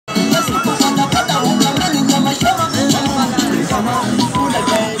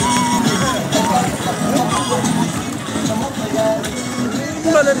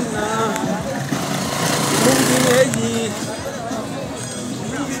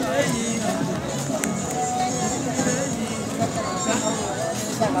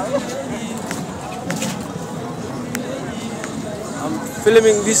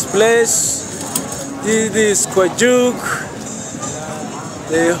filming this place. This is Kwajuk,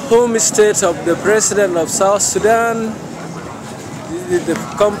 the home state of the president of South Sudan. This is the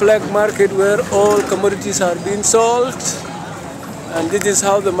complex market where all commodities are being sold. And this is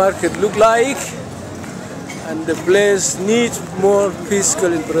how the market look like. And the place needs more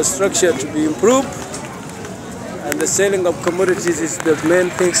physical infrastructure to be improved. And the selling of commodities is the main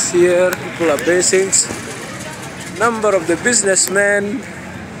things here. People are basing. Number of the businessmen,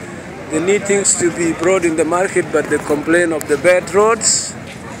 they need things to be brought in the market, but they complain of the bad roads.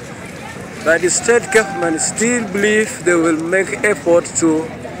 But the state government still believe they will make effort to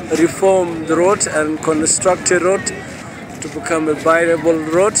reform the road and construct a road to become a viable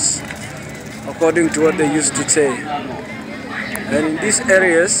roads, according to what they used to say. And in these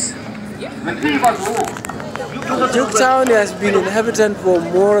areas, Juk town has been inhabited for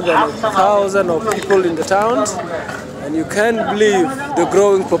more than 1,000 of people in the town, and you can't believe the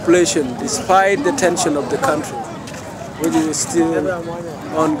growing population despite the tension of the country, which is still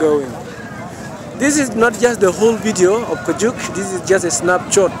ongoing. This is not just the whole video of Kwajuk, this is just a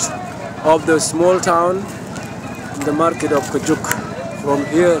snapshot of the small town in the market of Kwajuk. From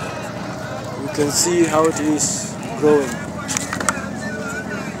here, you can see how it is growing.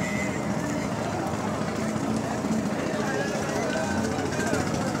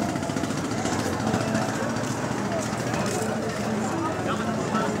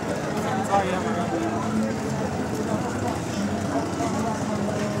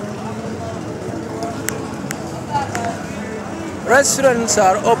 Restaurants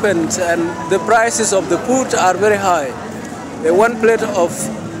are opened and the prices of the food are very high. The one plate of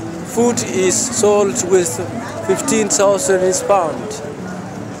food is sold with 15,000 pounds.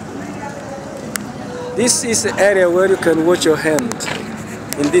 This is the area where you can wash your hand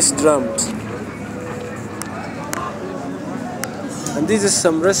in these drums. And this is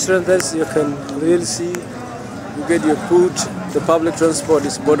some restaurant that you can really see. You get your food. The public transport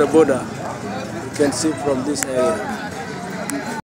is border. You can see from this area.